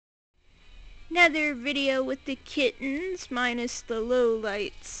Another video with the kittens, minus the low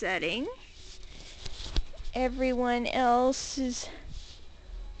light setting. Everyone else is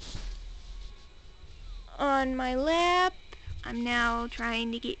on my lap. I'm now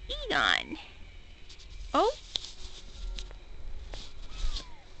trying to get Egon. Oh!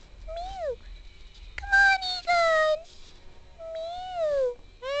 Mew! Come on, Egon! Mew!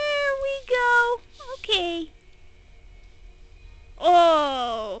 There we go. Okay.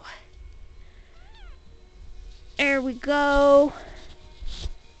 Oh! There we go.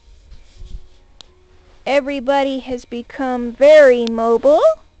 Everybody has become very mobile.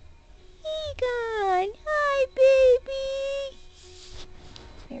 Egon! Hi, baby!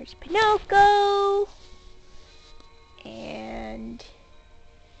 There's Pinocchio. And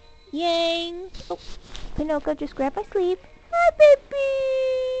Yang. Oh, Pinocchio just grabbed my sleeve. Hi,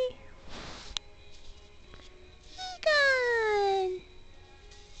 baby! Egon!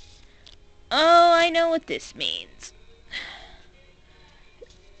 Oh, I know what this means.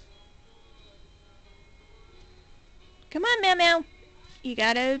 Come on, Maow. You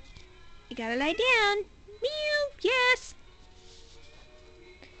gotta lie down. Meow, yes.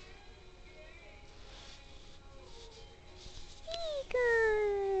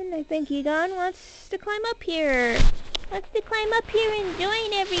 Egon. I think Egon wants to climb up here. Wants to climb up here and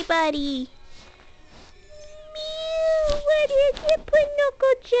join everybody. Meow, what is it,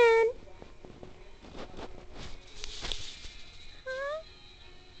 Pinocchio-chan? Huh?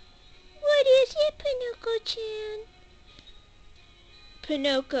 What is it, Pinocchio-chan?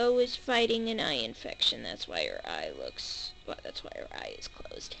 Pinocchio is fighting an eye infection. That's why her eye looks... Well, that's why her eye is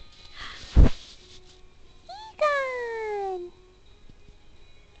closed. Egon!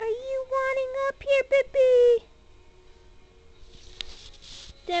 Are you wanting up here, baby?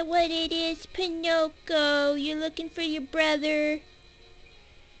 Is that what it is, Pinocchio? You're looking for your brother?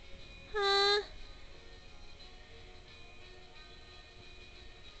 Huh?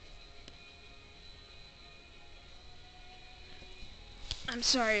 I'm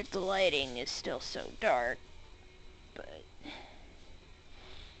sorry if the lighting is still so dark, but...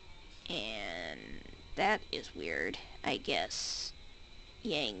 And that is weird, I guess.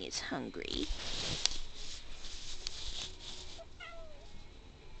 Yang is hungry.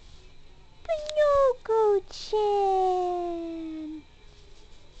 Pinocchio-chan!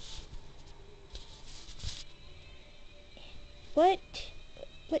 What?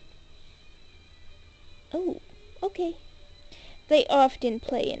 What? Oh, okay. They often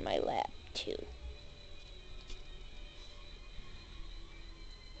play in my lap, too.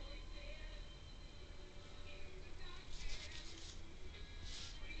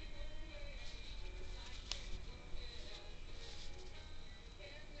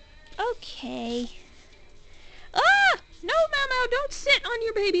 Okay. Ah! No, Maow, don't sit on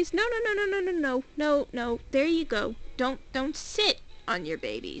your babies. No, no, no, no, no, no, no, no, no. There you go. Don't sit on your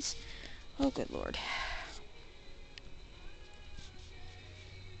babies. Oh, good Lord.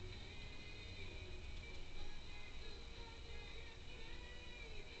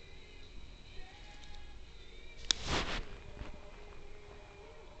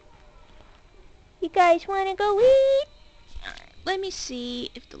 You guys want to go eat? Alright, let me see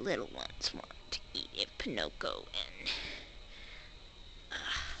if the little ones want to eat. If Pinocchio and... there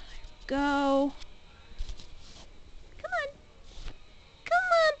we go. Come on.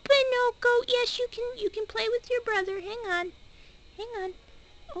 Come on, Pinocchio. Yes, you can play with your brother. Hang on. Hang on.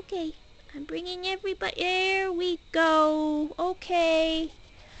 Okay. I'm bringing everybody... There we go. Okay.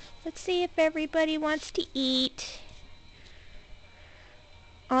 Let's see if everybody wants to eat.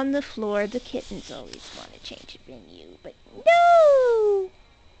 On the floor, the kittens always want to change the venue, but no!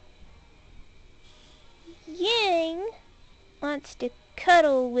 Yang wants to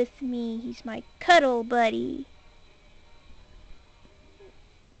cuddle with me. He's my cuddle buddy.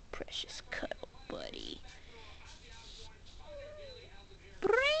 Precious cuddle buddy.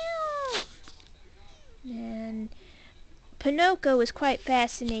 And Pinocchio was quite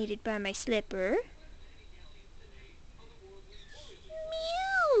fascinated by my slipper.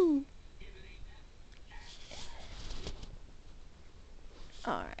 Mew!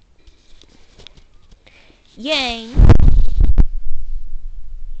 Alright. Yang.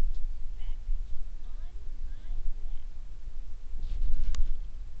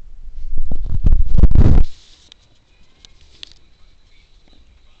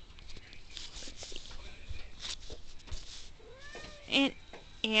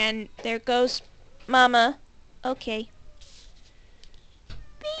 And there goes Mama. Okay.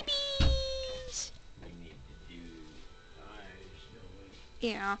 Babies!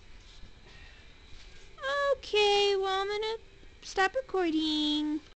 Yeah. Okay, well I'm gonna stop recording.